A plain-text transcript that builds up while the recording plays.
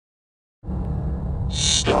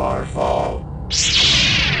Starfall.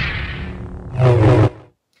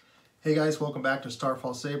 Hey guys, welcome back to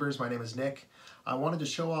Starfall Sabers. My name is Nick. I wanted to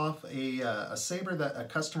show off a saber that a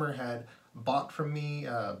customer had bought from me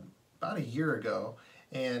about a year ago,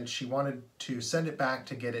 and she wanted to send it back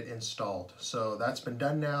to get it installed. So that's been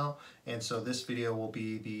done now, and so this video will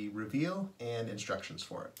be the reveal and instructions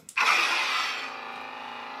for it.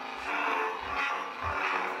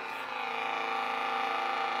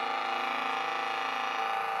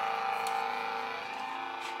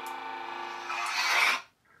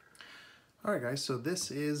 Alright guys, so this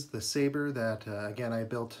is the saber that, again, I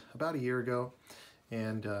built about a year ago,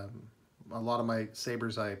 and a lot of my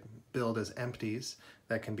sabers I build as empties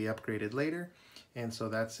that can be upgraded later, and so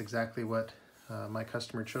that's exactly what my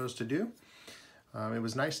customer chose to do. It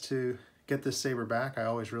was nice to get this saber back. I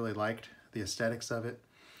always really liked the aesthetics of it.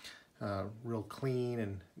 Real clean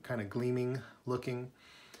and kind of gleaming looking,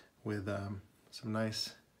 with some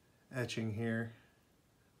nice etching here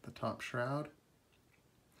at the top shroud.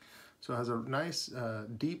 So it has a nice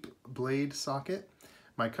deep blade socket.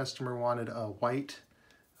 My customer wanted a white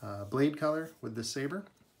blade color with the saber.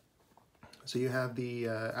 So you have the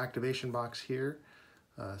activation box here,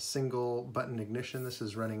 single button ignition. This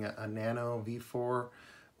is running a Nano V4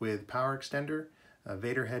 with power extender.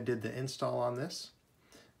 Vader Head did the install on this.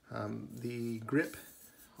 The grip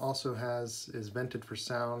also is vented for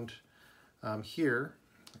sound here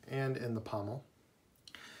and in the pommel.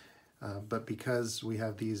 But because we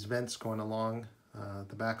have these vents going along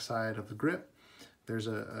the back side of the grip, there's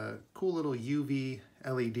a cool little UV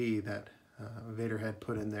LED that Vader Head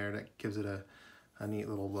put in there that gives it a neat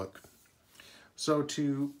little look. So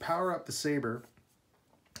to power up the saber,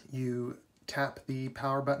 you tap the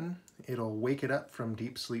power button. It'll wake it up from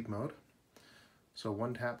deep sleep mode. So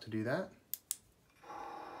one tap to do that.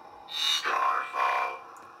 Starfall.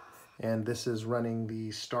 And this is running the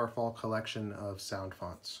Starfall collection of sound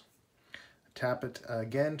fonts. Tap it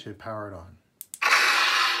again to power it on.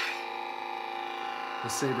 The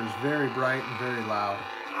saber is very bright and very loud.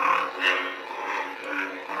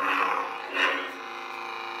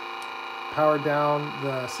 Power down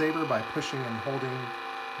the saber by pushing and holding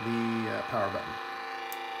the power button.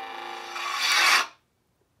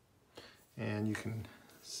 And you can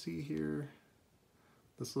see here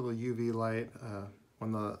this little UV light.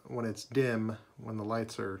 When it's dim, when the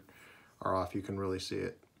lights are off, you can really see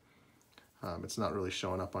it. It's not really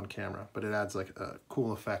showing up on camera, but it adds like a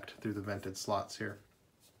cool effect through the vented slots here.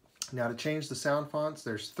 Now to change the sound fonts,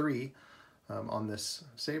 there's 3 on this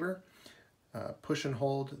saber. Push and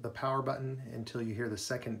hold the power button until you hear the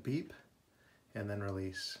second beep, and then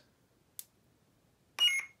release.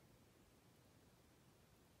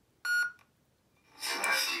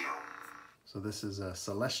 Celestial. So this is a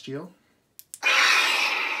Celestial.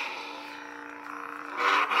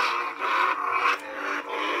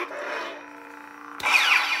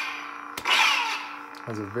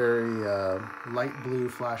 Has a very light blue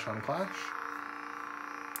flash on clash.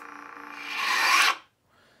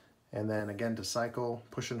 And then again to cycle,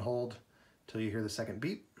 push and hold till you hear the second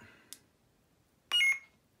beep.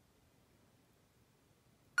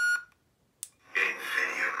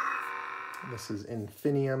 Infinium. This is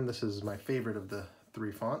Infinium. This is my favorite of the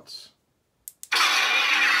 3 fonts.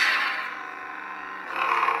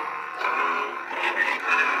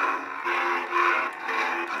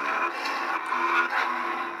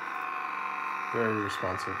 Very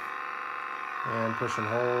responsive. And push and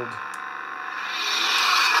hold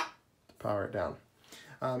to power it down.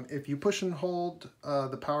 If you push and hold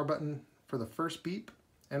the power button for the first beep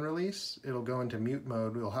and release, it'll go into mute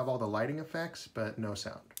mode. We'll have all the lighting effects, but no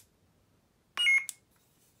sound.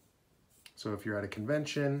 So if you're at a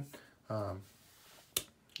convention, it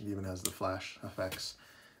even has the flash effects.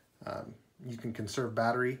 You can conserve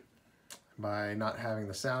battery by not having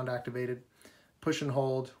the sound activated. Push and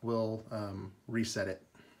hold will reset it.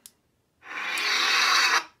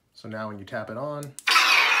 So now when you tap it on,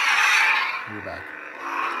 you're back.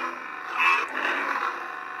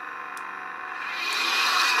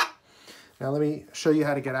 Now let me show you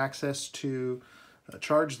how to get access to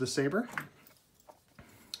charge the saber.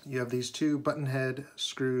 You have these 2 button head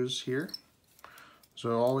screws here.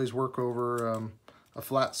 So always work over a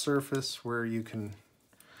flat surface where you can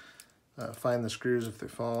find the screws if they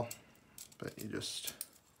fall. But you just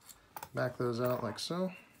back those out like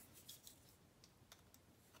so.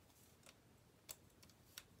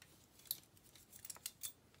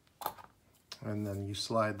 And then you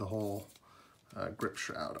slide the whole grip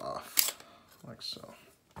shroud off like so.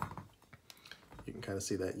 You can kind of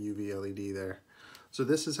see that UV LED there. So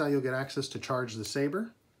this is how you'll get access to charge the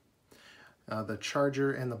saber. The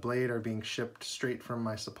charger and the blade are being shipped straight from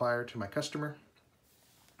my supplier to my customer.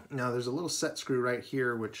 Now there's a little set screw right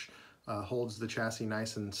here which holds the chassis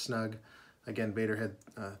nice and snug. Again, Vader Head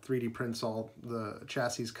 3D prints all the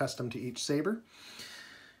chassis custom to each Saber.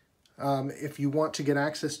 If you want to get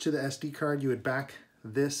access to the SD card, you would back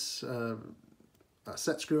this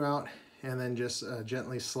set screw out and then just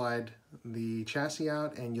gently slide the chassis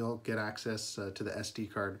out and you'll get access to the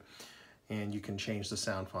SD card, and you can change the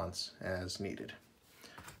sound fonts as needed.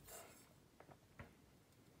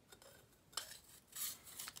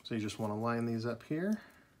 So you just want to line these up here.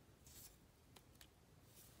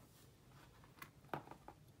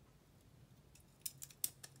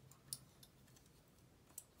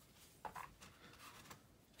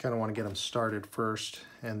 Kind of want to get them started first,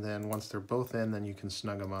 and then once they're both in, then you can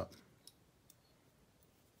snug them up.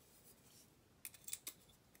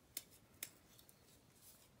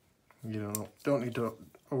 You don't need to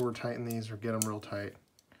over tighten these or get them real tight.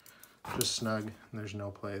 Just snug, and there's no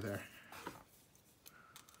play there.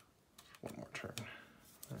 One more turn.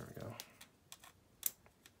 There we go.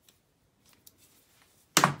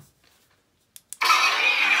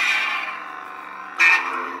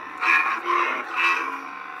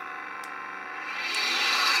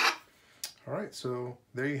 All right, so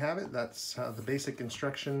there you have it. That's the basic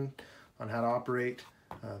instruction on how to operate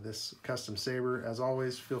this custom Saber. As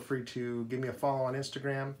always, feel free to give me a follow on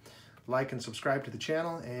Instagram, like and subscribe to the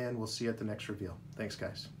channel, and we'll see you at the next reveal. Thanks,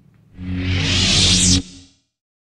 guys.